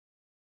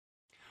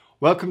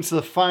Welcome to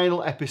the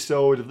final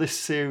episode of this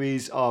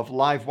series of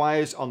Live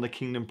Wires on the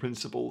Kingdom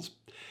Principles.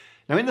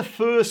 Now, in the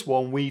first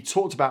one, we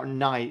talked about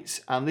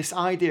knights and this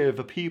idea of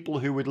a people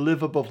who would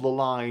live above the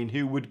line,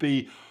 who would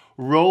be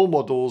role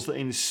models that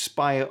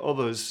inspire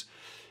others.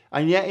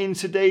 And yet in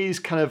today's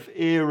kind of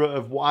era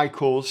of what I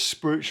call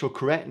spiritual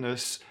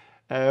correctness,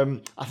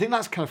 I think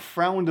that's kind of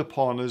frowned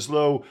upon, as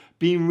though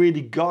being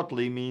really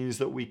godly means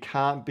that we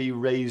can't be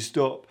raised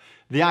up.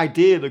 The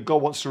idea that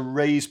God wants to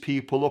raise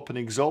people up and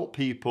exalt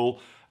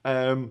people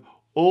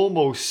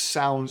almost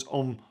sounds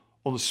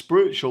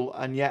unspiritual,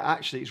 and yet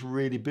actually it's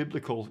really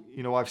biblical.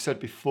 You know, I've said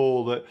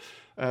before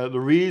that the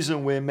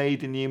reason we're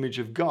made in the image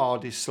of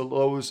God is so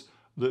those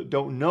that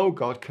don't know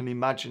God can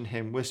imagine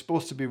him. We're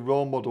supposed to be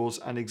role models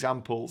and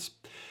examples.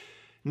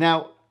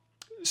 Now,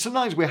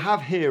 sometimes we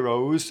have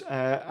heroes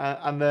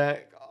and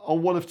they're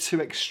on one of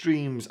two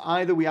extremes.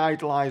 Either we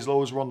idolize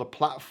those who are on the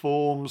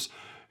platforms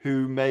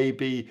who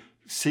maybe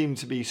seem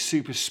to be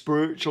super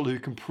spiritual, who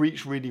can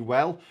preach really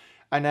well.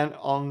 And then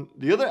on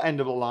the other end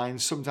of the line,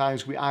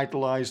 sometimes we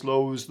idolize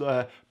those that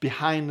are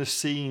behind the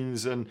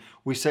scenes, and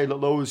we say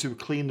that those who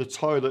clean the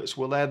toilets,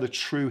 well, they're the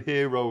true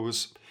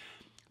heroes.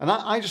 And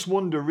I just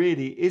wonder,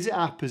 really, is it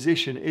our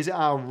position, is it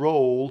our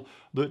role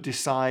that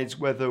decides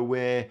whether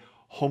we're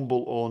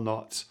humble or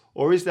not?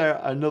 Or is there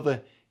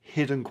another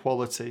hidden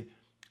quality?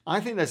 I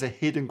think there's a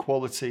hidden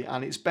quality,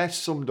 and it's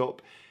best summed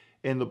up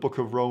in the book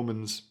of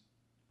Romans.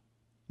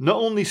 Not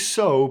only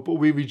so, but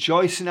we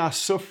rejoice in our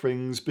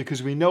sufferings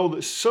because we know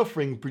that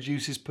suffering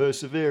produces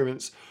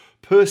perseverance,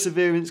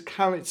 perseverance,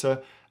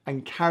 character,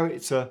 and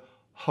character,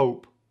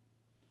 hope.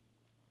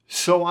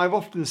 So I've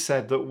often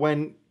said that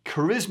when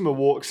charisma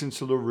walks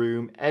into the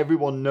room,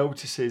 everyone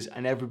notices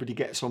and everybody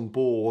gets on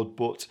board.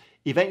 But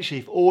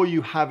eventually, if all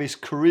you have is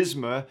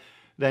charisma,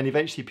 then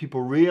eventually people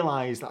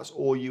realize that's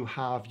all you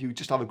have. You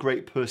just have a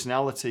great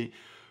personality,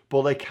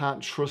 but they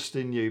can't trust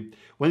in you.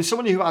 When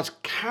somebody who has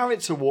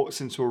character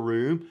walks into a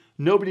room,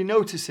 nobody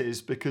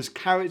notices because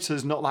character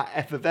is not that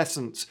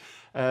effervescent.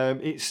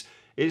 It's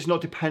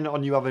not dependent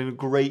on you having a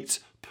great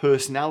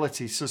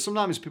personality. So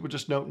sometimes people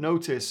just don't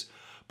notice.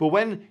 But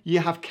when you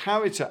have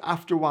character,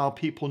 after a while,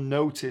 people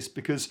notice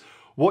because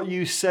what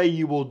you say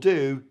you will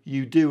do,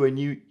 you do, and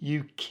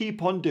you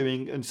keep on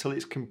doing until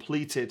it's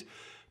completed.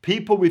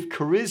 People with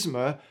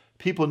charisma,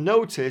 people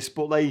notice,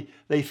 but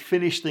they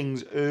finish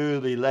things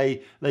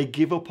early. They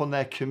give up on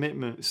their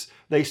commitments.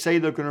 They say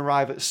they're going to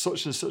arrive at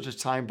such and such a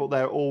time, but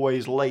they're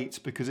always late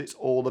because it's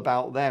all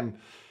about them.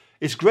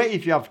 It's great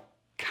if you have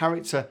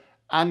character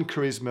and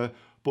charisma,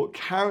 but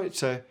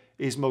character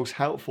is most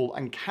helpful.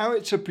 And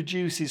character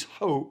produces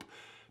hope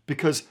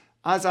because,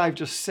 as I've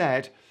just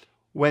said,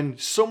 when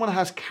someone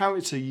has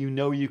character, you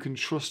know you can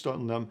trust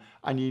on them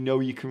and you know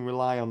you can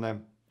rely on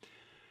them.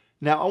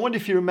 Now, I wonder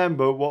if you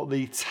remember what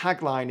the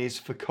tagline is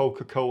for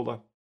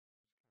Coca-Cola.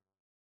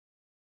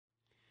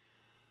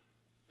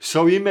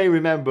 So you may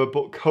remember,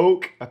 but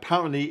Coke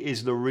apparently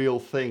is the real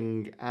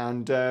thing.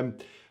 And,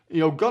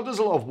 God does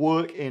a lot of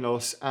work in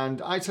us,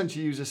 and I tend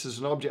to use this as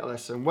an object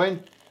lesson.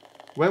 When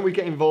we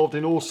get involved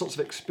in all sorts of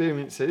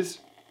experiences,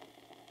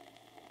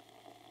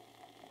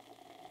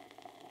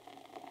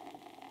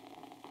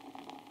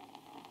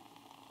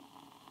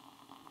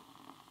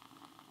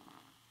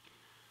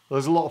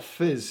 there's a lot of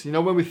fizz. You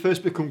know, when we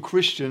first become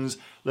Christians,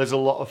 there's a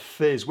lot of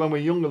fizz. When we're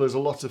younger, there's a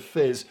lot of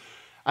fizz.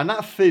 And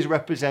that fizz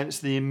represents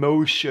the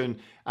emotion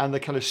and the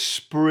kind of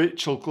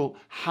spiritual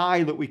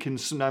high that we can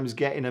sometimes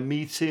get in a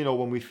meeting, or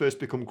when we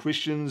first become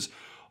Christians,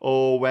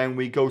 or when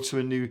we go to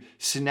a new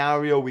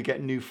scenario, we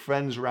get new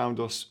friends around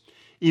us.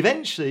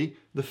 Eventually,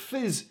 the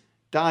fizz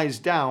dies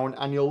down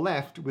and you're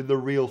left with the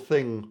real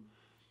thing.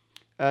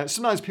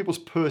 Sometimes people's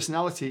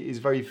personality is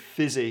very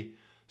fizzy.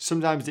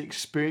 Sometimes the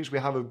experience we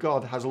have of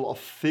God has a lot of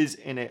fizz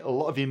in it, a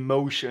lot of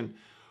emotion.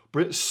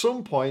 But at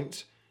some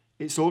point,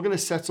 it's all going to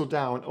settle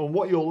down, and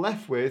what you're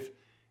left with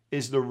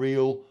is the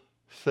real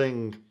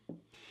thing.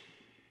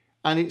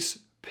 And it's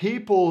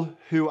people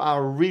who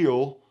are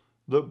real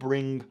that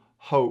bring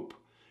hope.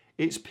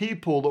 It's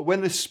people that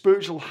when the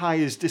spiritual high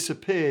has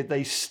disappeared,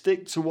 they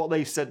stick to what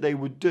they said they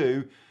would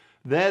do.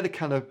 They're the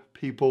kind of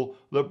people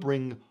that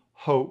bring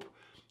hope.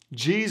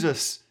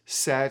 Jesus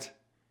said,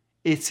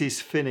 "It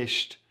is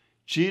finished."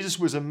 Jesus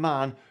was a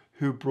man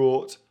who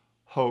brought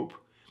hope.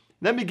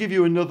 Let me give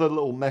you another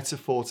little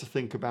metaphor to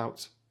think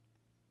about.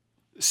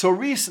 So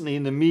recently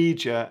in the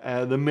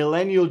media, the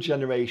millennial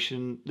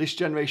generation, this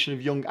generation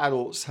of young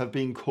adults have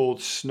been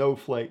called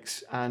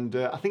snowflakes. And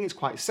I think it's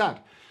quite sad.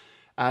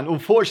 And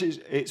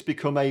unfortunately, it's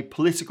become a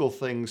political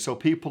thing. So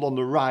people on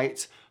the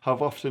right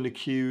have often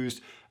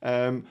accused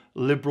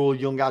liberal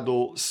young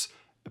adults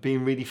of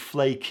being really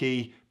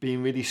flaky,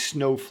 being really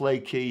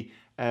snowflakey,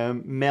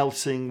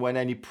 melting when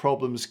any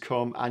problems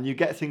come. And you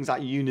get things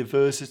like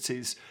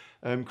universities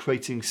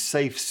creating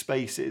safe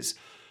spaces.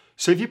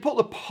 So if you put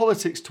the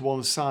politics to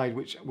one side,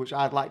 which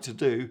I'd like to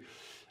do,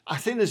 I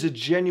think there's a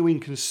genuine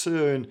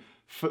concern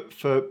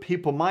for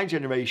people my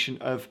generation,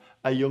 of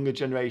a younger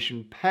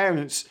generation,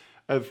 parents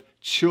of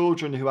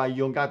children who are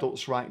young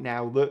adults right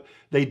now, that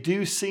they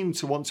do seem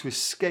to want to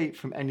escape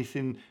from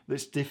anything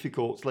that's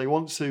difficult. They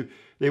want to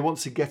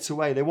get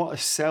away. They want a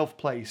safe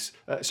place.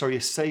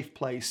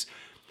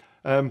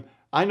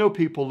 I know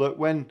people that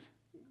when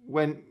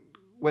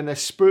their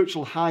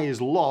spiritual high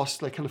is lost,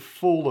 they kind of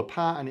fall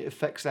apart and it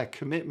affects their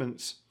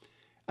commitments.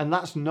 And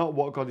that's not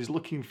what God is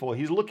looking for.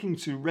 He's looking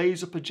to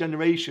raise up a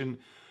generation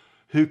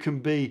who can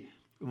be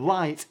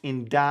light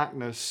in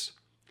darkness,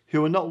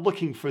 who are not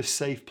looking for a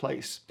safe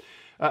place.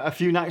 A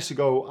few nights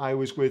ago, I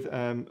was with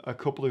a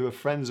couple who are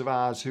friends of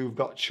ours who've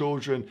got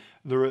children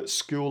that are at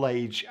school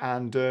age.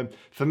 And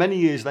for many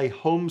years, they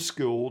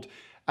homeschooled.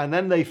 And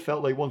then they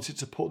felt they wanted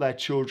to put their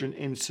children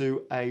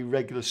into a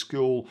regular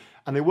school.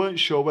 And they weren't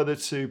sure whether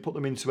to put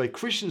them into a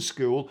Christian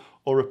school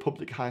or a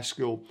public high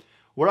school.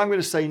 What I'm going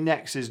to say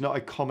next is not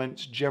a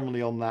comment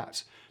generally on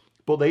that.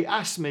 But they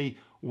asked me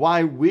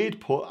why we'd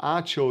put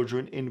our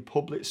children in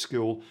public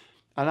school.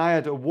 And I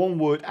had a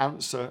one-word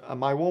answer. And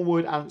my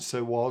one-word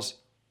answer was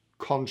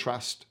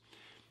contrast.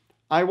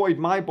 I wanted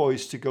my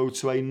boys to go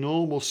to a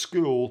normal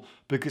school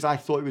because I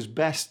thought it was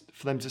best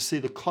for them to see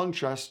the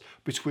contrast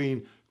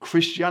between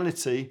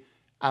Christianity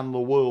and the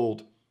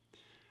world.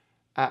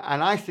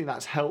 And I think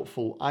that's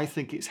helpful. I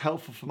think it's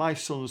helpful for my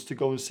sons to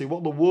go and see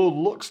what the world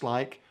looks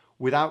like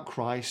without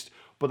Christ,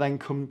 but then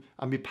come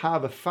and be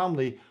part of a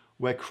family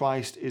where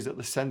Christ is at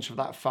the center of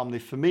that family.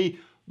 For me,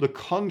 the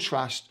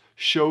contrast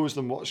shows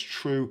them what's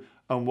true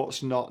and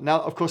what's not.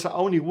 Now, of course, that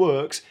only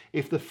works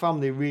if the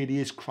family really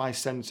is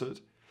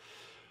Christ-centered.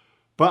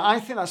 But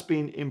I think that's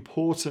been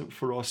important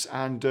for us.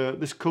 And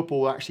this couple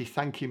were actually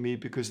thanking me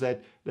because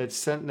they'd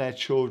sent their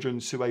children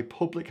to a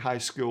public high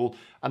school,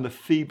 and the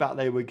feedback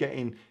they were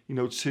getting,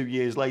 2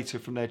 years later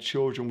from their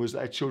children was that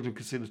their children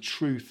could see the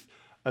truth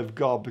of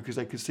God because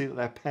they could see that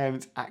their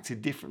parents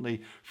acted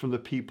differently from the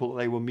people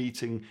that they were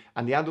meeting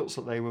and the adults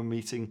that they were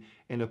meeting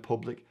in a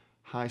public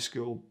high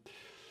school.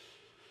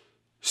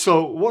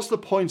 So what's the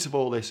point of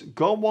all this?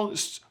 God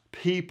wants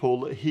people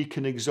that he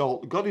can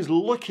exalt. God is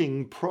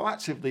looking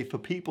proactively for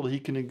people that he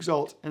can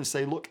exalt and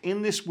say, look,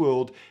 in this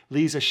world,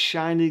 these are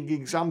shining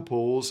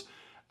examples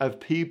of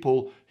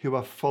people who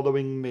are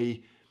following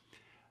me.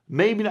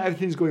 Maybe not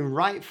everything's going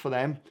right for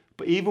them,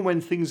 but even when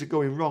things are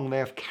going wrong, they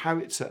have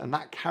character, and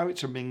that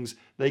character means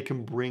they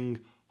can bring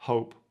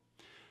hope.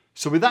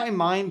 So with that in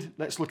mind,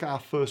 let's look at our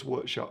first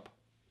workshop.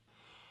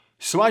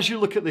 So as you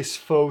look at this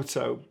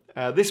photo,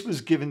 this was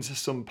given to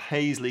some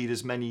PAYS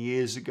leaders many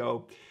years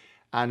ago.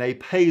 And a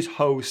PAYS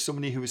host,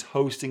 somebody who was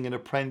hosting an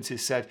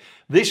apprentice, said,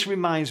 "This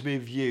reminds me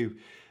of you.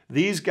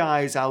 These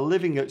guys are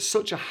living at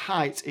such a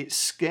height, it's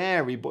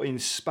scary but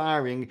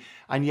inspiring,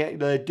 and yet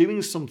they're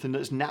doing something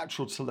that's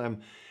natural to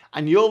them.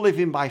 And you're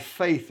living by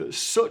faith at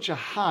such a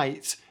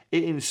height,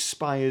 it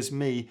inspires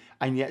me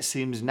and yet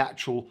seems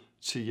natural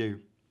to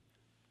you."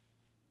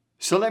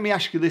 So let me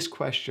ask you this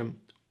question.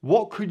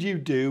 What could you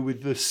do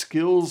with the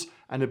skills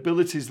and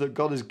abilities that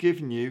God has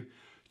given you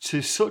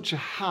to such a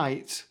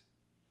height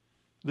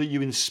that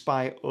you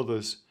inspire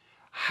others?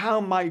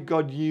 How might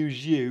God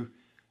use you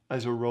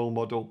as a role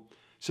model?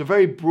 It's a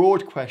very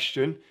broad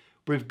question,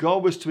 but if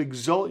God was to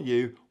exalt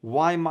you,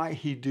 why might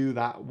he do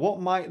that? What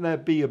might there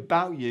be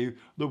about you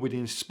that would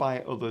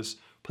inspire others?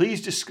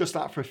 Please discuss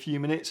that for a few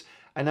minutes,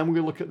 and then we're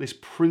going to look at this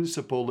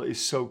principle that is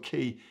so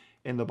key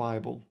in the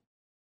Bible.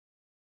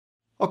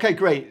 Okay,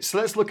 great. So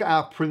let's look at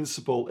our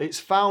principle. It's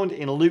found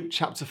in Luke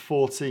chapter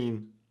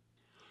 14.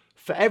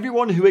 For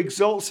everyone who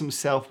exalts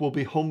himself will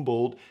be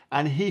humbled,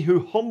 and he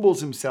who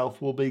humbles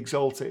himself will be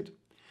exalted.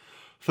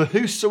 For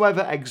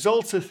whosoever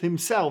exalteth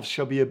himself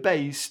shall be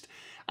abased,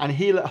 and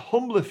he that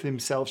humbleth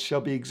himself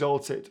shall be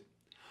exalted.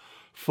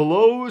 For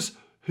those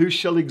who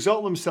shall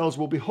exalt themselves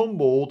will be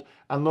humbled,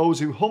 and those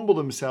who humble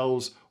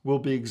themselves will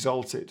be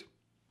exalted.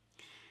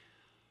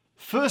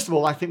 First of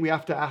all, I think we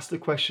have to ask the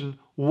question,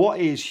 what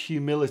is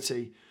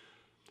humility?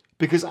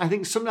 Because I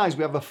think sometimes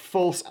we have a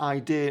false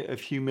idea of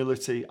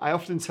humility. I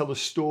often tell the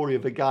story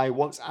of a guy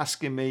once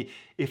asking me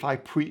if I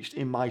preached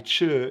in my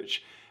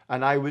church,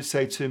 and I would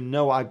say to him,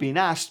 no, I've been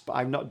asked, but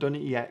I've not done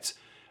it yet.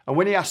 And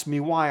when he asked me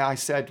why, I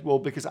said, well,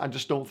 because I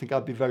just don't think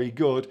I'd be very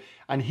good.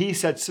 And he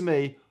said to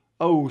me,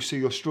 oh, so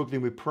you're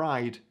struggling with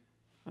pride?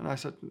 And I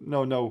said,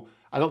 no,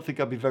 I don't think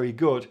I'd be very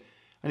good.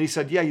 And he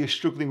said, yeah, you're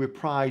struggling with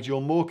pride. You're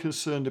more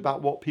concerned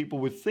about what people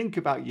would think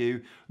about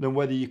you than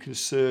whether you can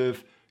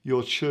serve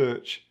your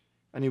church.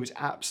 And he was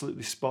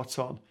absolutely spot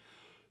on.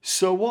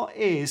 So what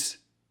is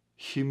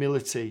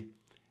humility?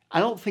 I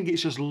don't think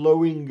it's just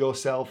lowering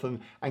yourself and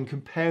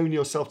comparing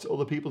yourself to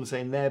other people and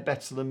saying they're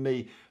better than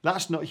me.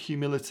 That's not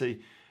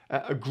humility.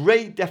 A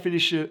great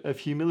definition of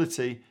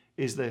humility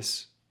is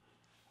this: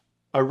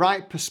 a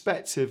right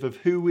perspective of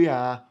who we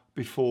are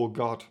before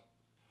God.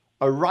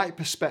 A right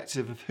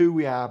perspective of who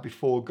we are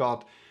before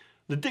God.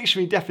 The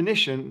dictionary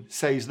definition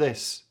says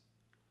this: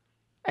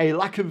 a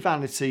lack of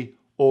vanity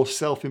or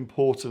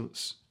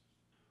self-importance.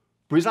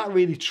 But is that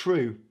really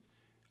true?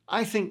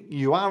 I think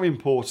you are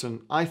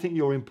important. I think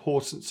you're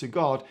important to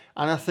God.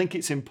 And I think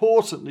it's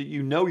important that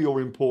you know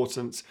you're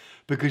important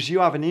because you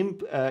have an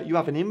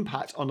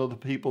impact on other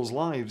people's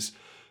lives.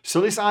 So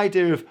this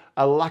idea of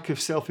a lack of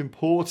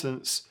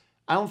self-importance,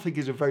 I don't think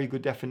is a very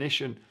good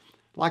definition.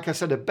 Like I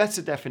said, a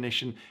better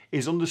definition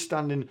is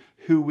understanding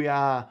who we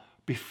are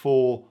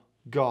before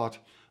God.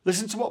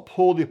 Listen to what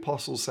Paul the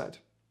Apostle said.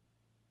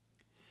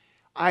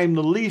 I am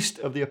the least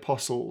of the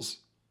apostles.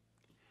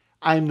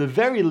 I am the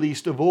very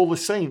least of all the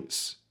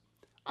saints.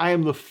 I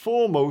am the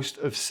foremost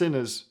of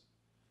sinners.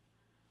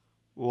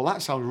 Well,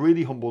 that sounds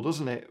really humble,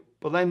 doesn't it?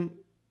 But then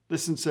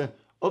listen to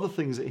other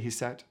things that he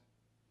said.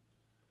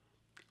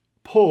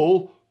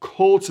 Paul,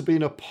 called to be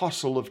an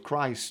apostle of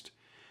Christ.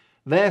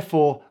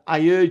 Therefore,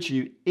 I urge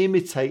you,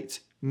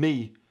 imitate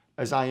me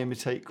as I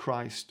imitate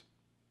Christ.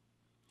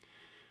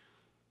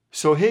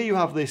 So here you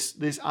have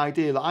this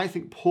idea that I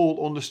think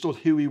Paul understood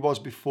who he was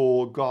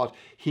before God.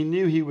 He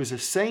knew he was a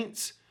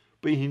saint,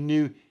 but he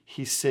knew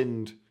he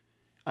sinned.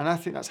 And I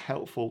think that's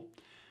helpful.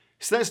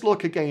 So let's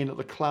look again at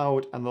the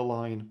cloud and the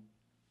line.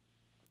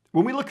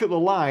 When we look at the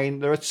line,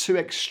 there are two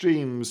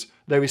extremes.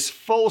 There is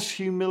false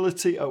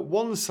humility at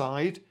one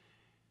side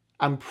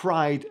and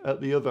pride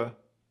at the other.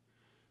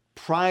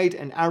 Pride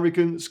and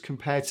arrogance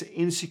compared to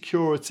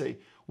insecurity,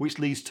 which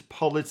leads to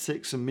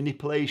politics and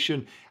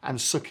manipulation and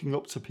sucking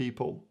up to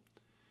people.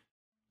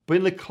 But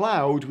in the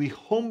cloud, we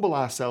humble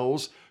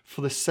ourselves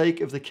for the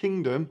sake of the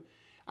kingdom,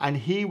 and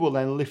he will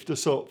then lift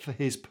us up for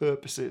his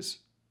purposes.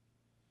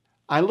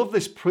 I love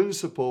this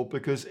principle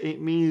because it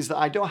means that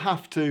I don't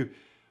have to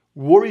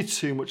worry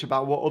too much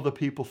about what other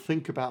people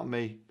think about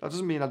me. That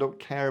doesn't mean I don't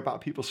care about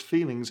people's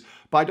feelings,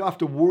 but I don't have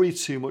to worry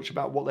too much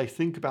about what they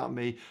think about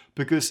me,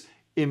 because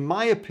in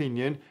my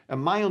opinion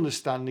and my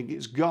understanding,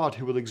 it's God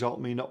who will exalt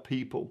me, not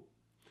people.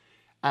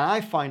 And I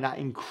find that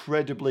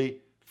incredibly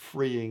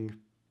freeing.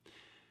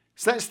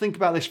 So let's think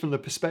about this from the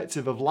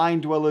perspective of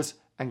line dwellers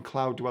and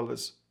cloud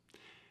dwellers.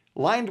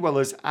 Line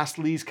dwellers ask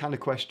these kind of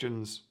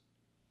questions.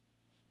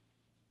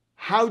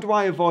 How do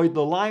I avoid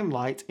the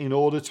limelight in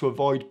order to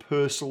avoid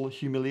personal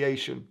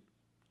humiliation?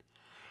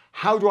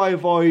 How do I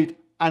avoid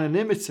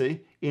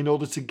anonymity in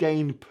order to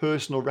gain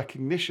personal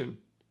recognition?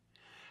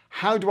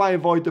 How do I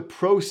avoid the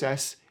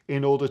process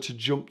in order to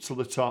jump to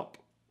the top?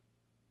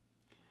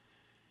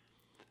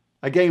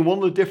 Again, one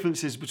of the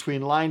differences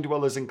between line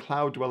dwellers and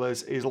cloud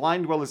dwellers is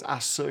line dwellers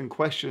ask certain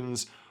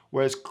questions,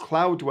 whereas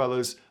cloud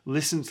dwellers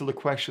listen to the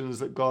questions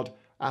that God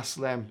asks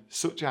them,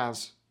 such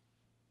as,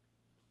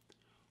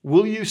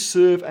 will you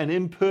serve an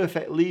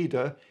imperfect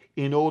leader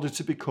in order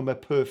to become a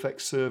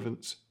perfect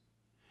servant?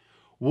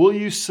 Will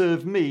you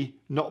serve me,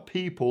 not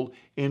people,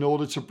 in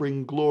order to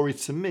bring glory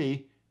to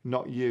me,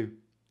 not you?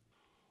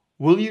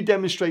 Will you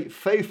demonstrate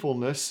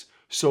faithfulness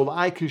so that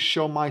I can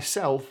show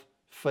myself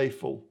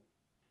faithful?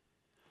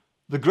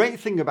 The great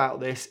thing about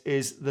this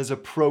is there's a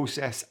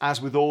process, as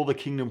with all the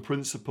kingdom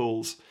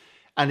principles.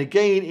 And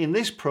again, in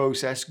this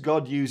process,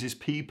 God uses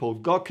people.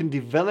 God can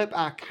develop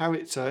our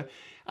character,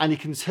 and he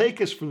can take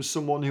us from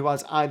someone who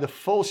has either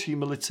false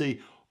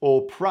humility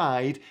or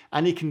pride,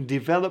 and he can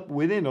develop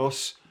within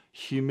us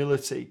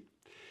humility.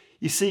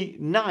 You see,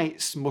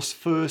 knights must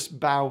first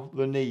bow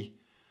the knee.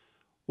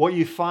 What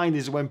you find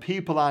is when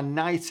people are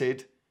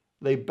knighted,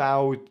 they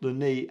bow the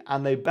knee,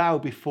 and they bow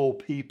before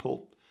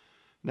people.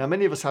 Now,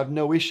 many of us have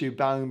no issue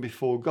bowing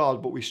before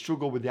God, but we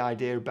struggle with the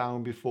idea of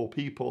bowing before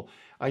people.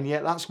 And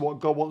yet that's what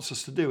God wants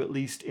us to do, at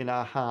least in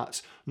our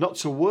hearts. Not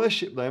to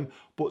worship them,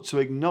 but to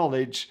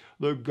acknowledge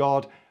that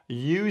God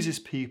uses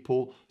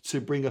people to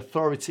bring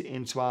authority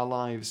into our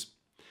lives.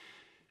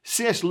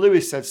 C.S.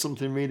 Lewis said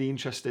something really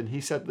interesting.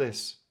 He said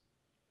this: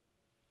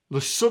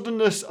 the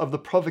suddenness of the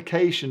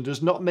provocation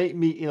does not make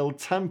me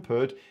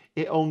ill-tempered.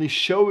 It only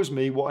shows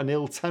me what an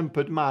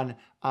ill-tempered man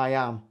I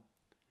am.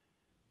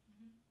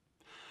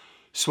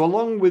 So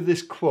along with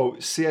this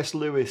quote, C.S.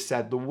 Lewis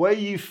said, the way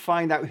you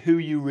find out who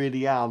you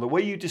really are, the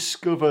way you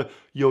discover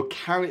your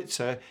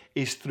character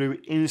is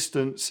through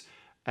instant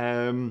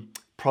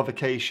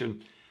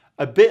provocation.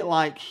 A bit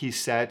like, he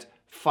said,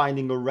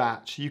 finding a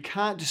rat. You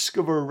can't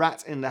discover a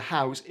rat in the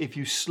house if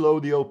you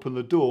slowly open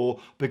the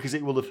door, because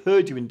it will have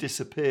heard you and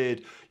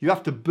disappeared. You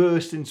have to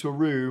burst into a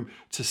room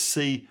to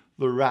see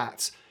the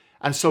rat.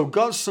 And so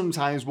God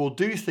sometimes will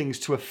do things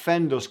to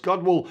offend us.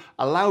 God will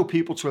allow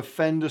people to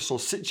offend us or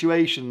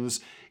situations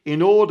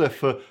in order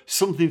for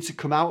something to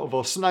come out of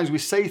us. Sometimes we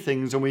say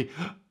things and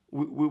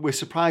we're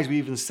surprised we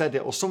even said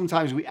it, or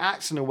sometimes we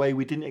act in a way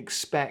we didn't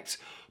expect,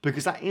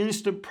 because that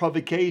instant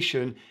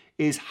provocation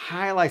is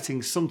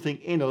highlighting something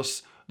in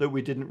us that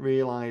we didn't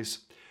realize.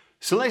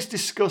 So let's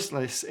discuss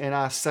this in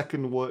our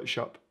second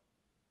workshop.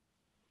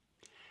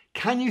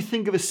 Can you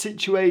think of a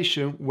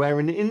situation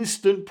where an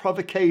instant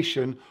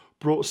provocation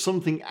brought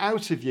something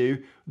out of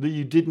you that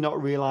you did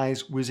not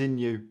realize was in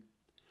you?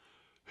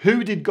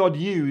 Who did God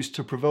use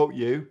to provoke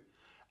you,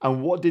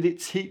 and what did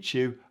it teach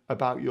you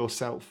about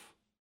yourself?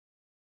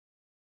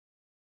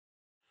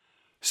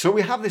 So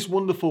we have this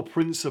wonderful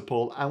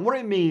principle, and what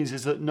it means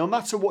is that no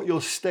matter what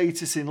your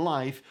status in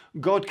life,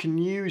 God can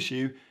use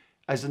you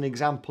as an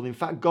example. In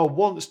fact, God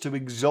wants to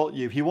exalt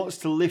you. He wants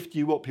to lift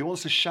you up. He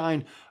wants to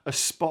shine a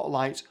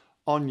spotlight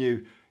on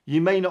you. You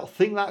may not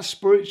think that's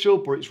spiritual,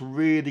 but it's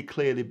really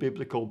clearly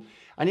biblical.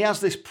 And he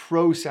has this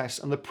process,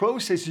 and the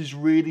process is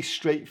really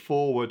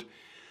straightforward.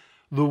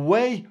 The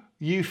way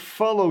you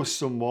follow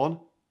someone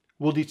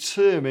will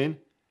determine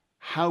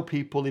how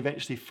people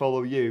eventually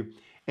follow you.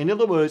 In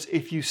other words,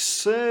 if you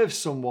serve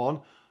someone,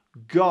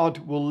 God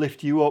will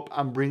lift you up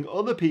and bring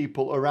other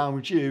people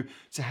around you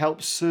to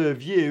help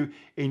serve you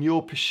in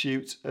your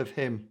pursuit of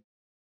him.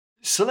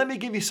 So let me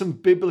give you some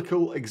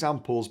biblical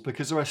examples,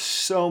 because there are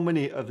so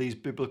many of these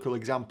biblical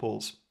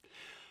examples.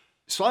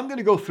 So I'm going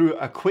to go through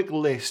a quick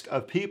list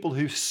of people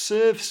who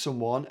served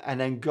someone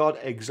and then God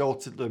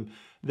exalted them.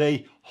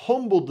 They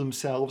humbled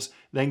themselves,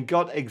 then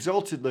God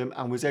exalted them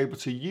and was able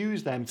to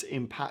use them to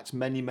impact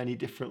many, many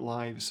different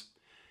lives.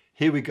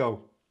 Here we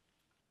go.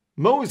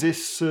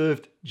 Moses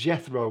served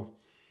Jethro.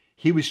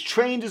 He was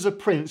trained as a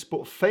prince,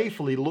 but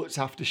faithfully looked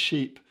after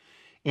sheep.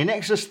 In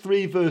Exodus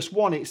 3 verse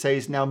 1 it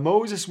says, "Now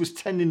Moses was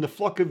tending the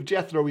flock of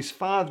Jethro, his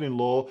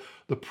father-in-law,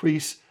 the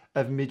priest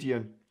of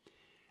Midian.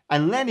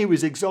 And then he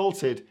was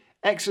exalted."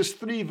 Exodus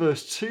 3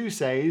 verse 2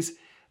 says,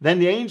 "Then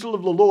the angel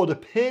of the Lord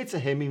appeared to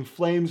him in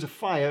flames of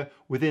fire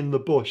within the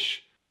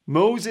bush."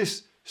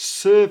 Moses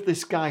served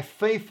this guy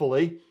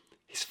faithfully,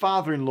 his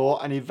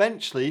father-in-law, and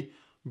eventually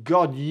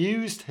God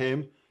used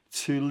him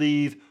to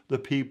lead the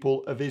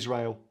people of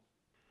Israel.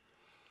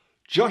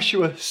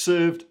 Joshua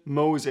served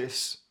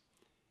Moses.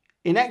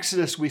 In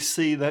Exodus, we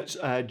see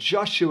that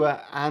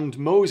Joshua and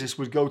Moses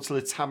would go to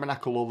the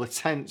tabernacle or the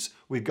tent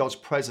with God's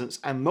presence,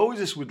 and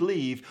Moses would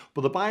leave.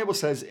 But the Bible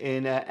says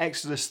in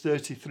Exodus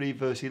 33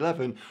 verse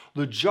 11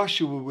 that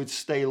Joshua would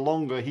stay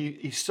longer.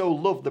 He so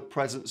loved the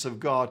presence of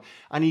God,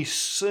 and he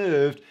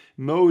served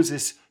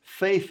Moses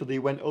faithfully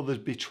when others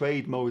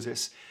betrayed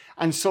Moses.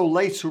 And so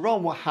later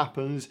on what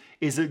happens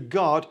is that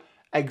God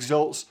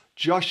exalts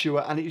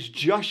Joshua, and it's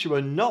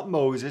Joshua, not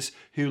Moses,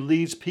 who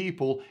leads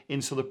people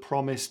into the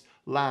promised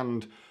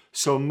land.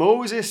 So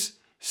Moses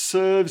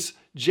serves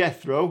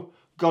Jethro,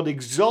 God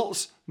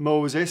exalts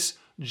Moses,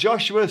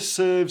 Joshua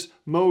serves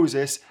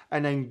Moses,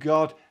 and then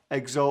God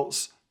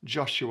exalts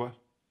Joshua.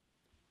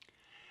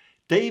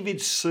 David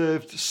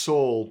served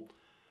Saul.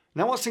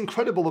 Now what's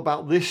incredible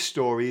about this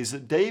story is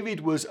that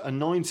David was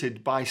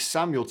anointed by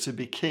Samuel to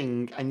be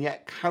king and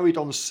yet carried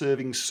on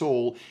serving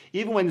Saul,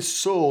 even when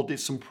Saul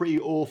did some pretty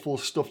awful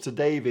stuff to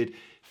David,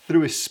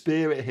 threw a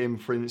spear at him,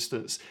 for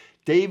instance.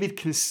 David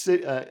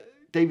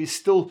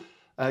still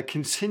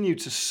continued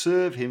to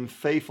serve him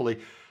faithfully.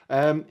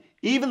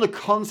 Even the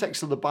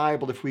context of the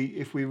Bible, if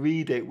we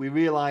read it, we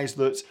realize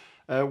that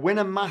when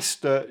a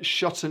master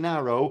shot an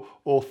arrow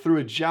or threw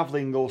a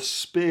javelin or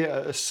spear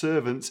at a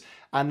servant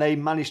and they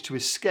managed to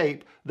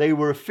escape, they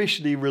were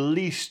officially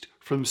released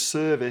from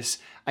service.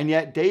 And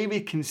yet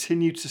David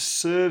continued to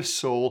serve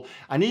Saul.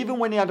 And even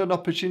when he had an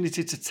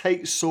opportunity to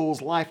take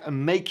Saul's life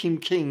and make him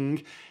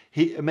king,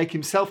 make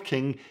himself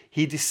king,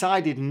 he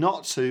decided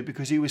not to,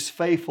 because he was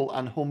faithful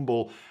and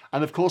humble.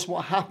 And of course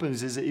what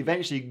happens is that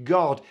eventually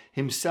God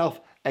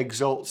himself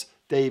exalts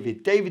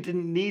David. David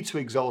didn't need to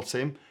exalt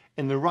him.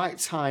 In the right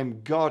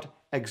time, God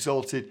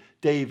exalted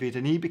David,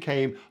 and he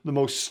became the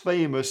most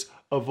famous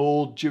of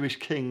all Jewish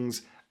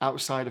kings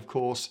outside, of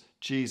course,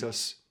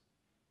 Jesus.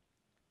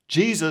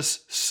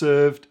 Jesus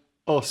served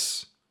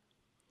us.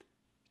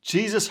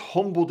 Jesus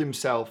humbled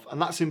himself,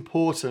 and that's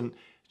important.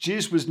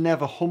 Jesus was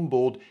never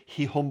humbled,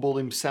 he humbled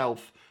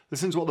himself.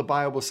 Listen to what the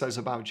Bible says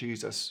about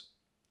Jesus.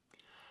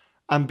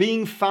 "And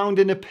being found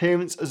in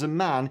appearance as a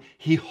man,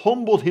 he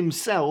humbled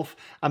himself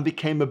and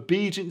became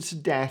obedient to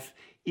death,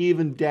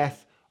 even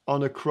death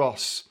on a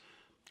cross."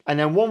 And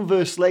then one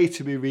verse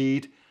later we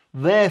read,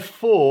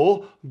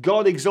 "Therefore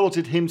God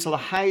exalted him to the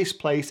highest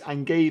place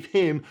and gave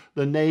him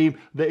the name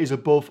that is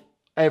above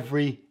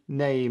every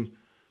name."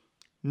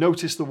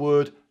 Notice the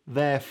word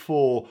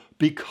therefore.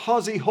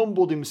 Because he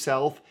humbled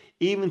himself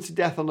even to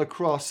death on the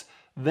cross,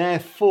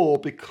 therefore,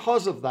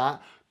 because of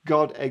that,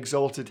 God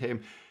exalted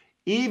him.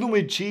 Even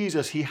with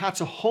Jesus, he had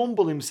to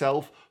humble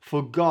himself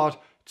for God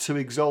to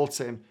exalt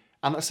him.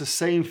 And that's the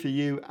same for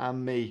you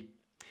and me.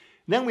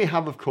 Then we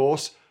have, of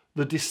course,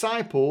 the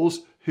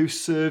disciples who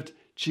served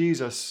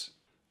Jesus.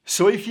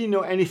 So if you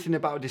know anything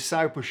about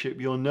discipleship,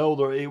 you'll know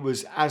that it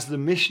was, as the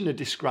Mishnah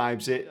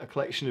describes it, a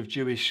collection of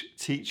Jewish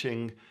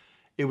teaching,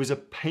 it was a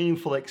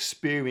painful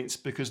experience,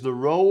 because the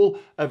role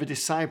of a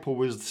disciple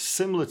was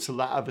similar to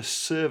that of a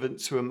servant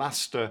to a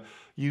master.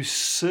 You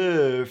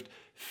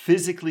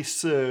physically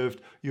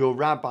served your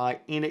rabbi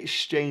in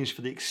exchange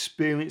for the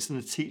experience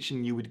and the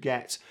teaching you would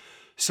get.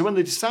 So when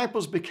the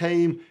disciples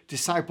became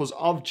disciples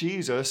of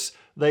Jesus,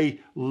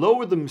 they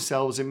lowered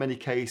themselves in many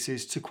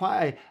cases to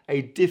quite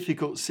a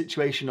difficult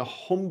situation, a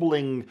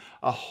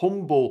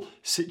humble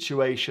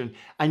situation.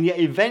 And yet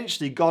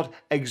eventually God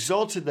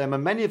exalted them,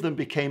 and many of them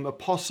became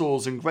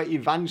apostles and great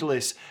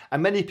evangelists.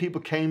 And many people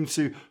came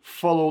to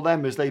follow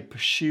them as they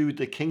pursued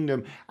the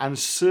kingdom and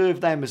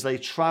served them as they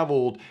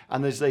traveled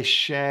and as they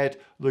shared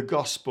the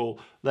gospel.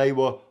 They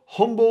were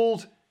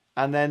humbled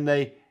and then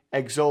they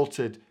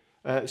exalted.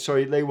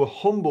 They were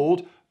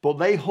humbled, but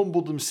they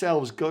humbled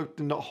themselves. God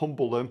did not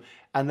humble them.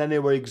 And then they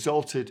were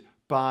exalted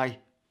by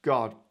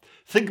God.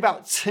 Think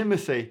about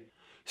Timothy.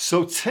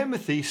 So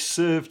Timothy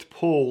served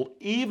Paul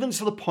even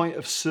to the point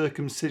of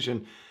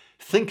circumcision.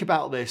 Think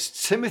about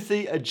this.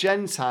 Timothy, a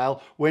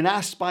Gentile, when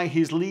asked by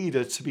his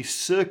leader to be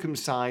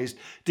circumcised,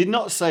 did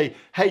not say,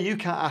 hey, you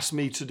can't ask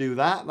me to do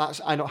that.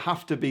 I don't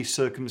have to be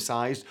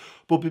circumcised.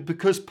 But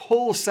because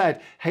Paul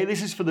said, hey,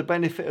 this is for the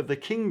benefit of the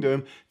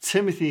kingdom,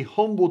 Timothy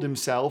humbled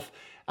himself.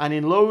 And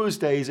in those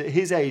days, at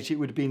his age, it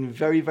would have been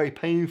very, very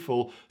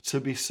painful to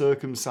be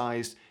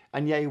circumcised.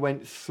 And yet he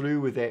went through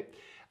with it.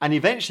 And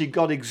eventually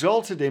God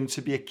exalted him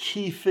to be a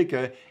key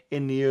figure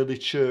in the early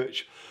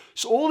church.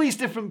 So all these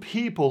different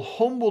people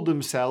humbled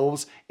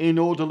themselves in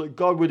order that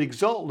God would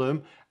exalt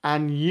them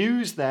and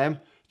use them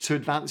to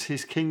advance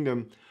his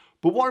kingdom.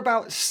 But what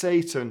about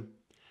Satan?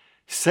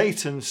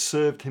 Satan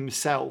served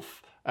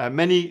himself.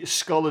 Many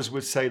scholars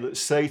would say that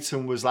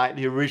Satan was like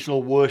the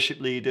original worship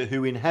leader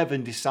who in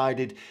heaven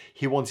decided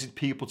he wanted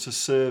people to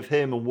serve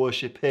him and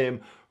worship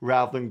him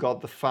rather than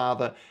God the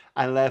Father.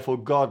 And therefore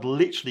God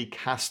literally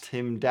cast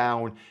him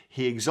down.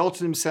 He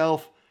exalted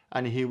himself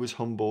and he was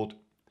humbled.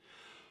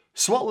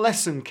 So what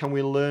lesson can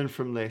we learn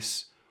from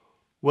this?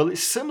 Well,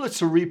 it's similar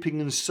to reaping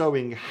and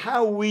sowing.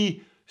 How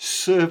we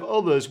serve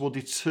others will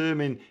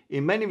determine,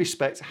 in many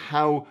respects,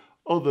 how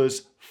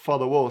others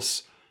follow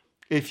us.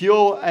 If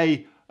you're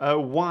a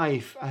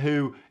wife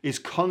who is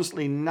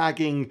constantly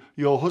nagging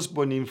your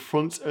husband in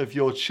front of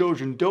your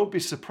children, don't be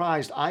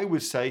surprised, I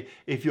would say,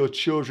 if your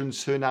children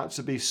turn out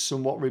to be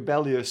somewhat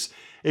rebellious.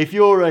 If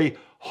you're a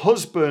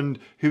husband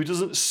who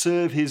doesn't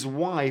serve his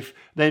wife,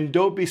 then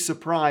don't be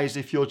surprised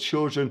if your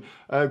children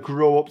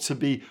grow up to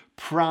be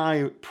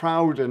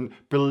proud and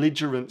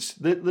belligerent.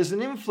 There's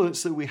an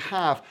influence that we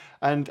have,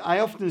 and I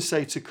often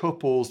say to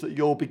couples that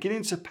you're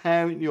beginning to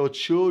parent your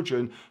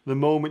children the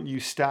moment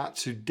you start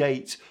to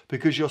date,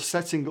 because you're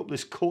setting up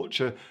this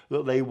culture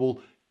that they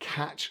will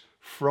catch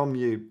from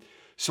you.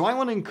 So I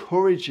want to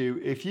encourage you,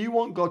 if you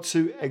want God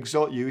to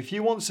exalt you, if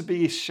you want to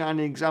be a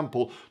shining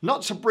example,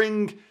 not to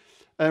bring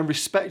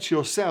respect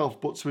yourself,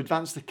 but to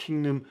advance the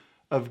kingdom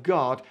of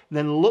God,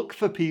 then look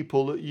for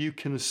people that you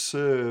can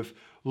serve.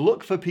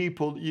 Look for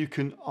people that you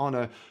can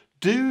honor.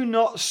 Do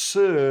not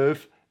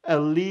serve a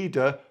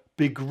leader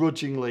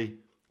begrudgingly.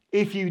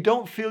 If you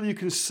don't feel you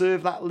can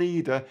serve that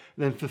leader,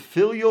 then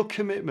fulfill your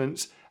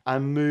commitments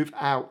and move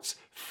out.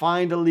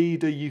 Find a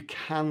leader you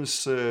can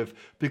serve,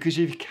 because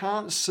if you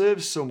can't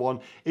serve someone,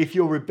 if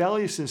you're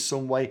rebellious in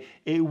some way,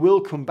 it will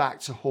come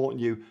back to haunt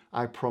you,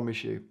 I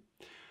promise you.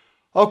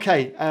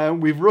 Okay,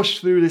 we've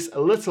rushed through this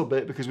a little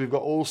bit because we've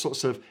got all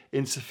sorts of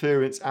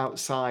interference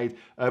outside.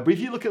 But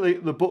if you look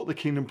at the book, The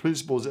Kingdom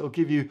Principles, it'll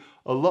give you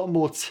a lot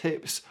more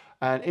tips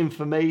and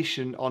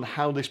information on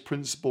how this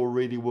principle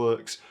really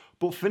works.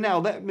 But for now,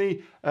 let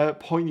me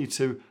point you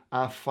to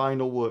our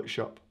final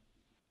workshop.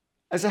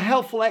 As a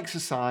helpful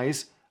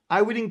exercise,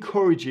 I would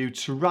encourage you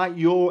to write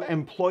your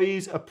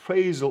employee's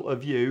appraisal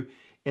of you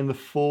in the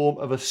form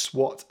of a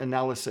SWOT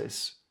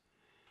analysis.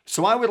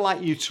 So I would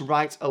like you to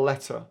write a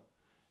letter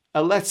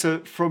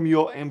from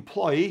your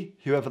employee,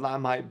 whoever that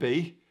might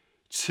be,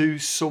 to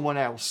someone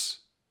else.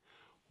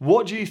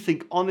 What do you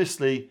think,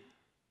 honestly,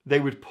 they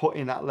would put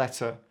in that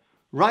letter?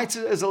 Write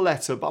it as a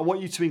letter, but I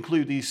want you to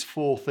include these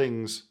 4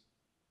 things.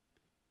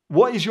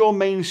 What is your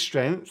main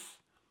strength?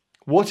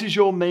 What is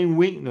your main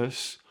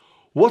weakness?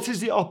 What is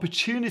the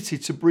opportunity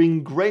to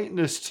bring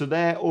greatness to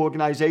their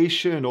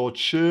organization or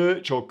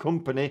church or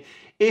company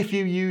if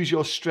you use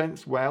your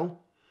strength well?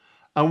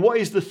 And what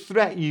is the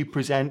threat you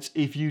present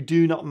if you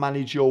do not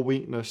manage your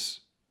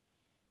weakness?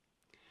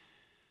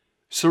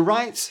 So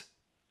write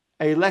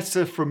a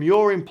letter from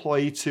your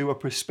employee to a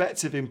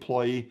prospective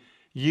employee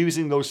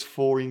using those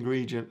 4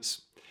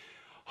 ingredients.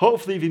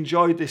 Hopefully you've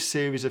enjoyed this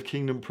series of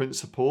Kingdom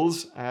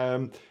Principles.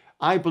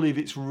 I believe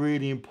it's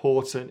really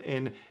important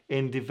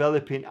in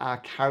developing our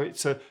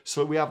character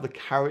so that we have the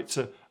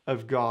character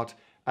of God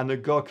and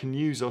that God can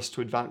use us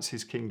to advance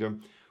his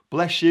kingdom.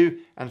 Bless you,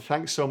 and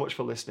thanks so much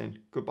for listening.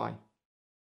 Goodbye.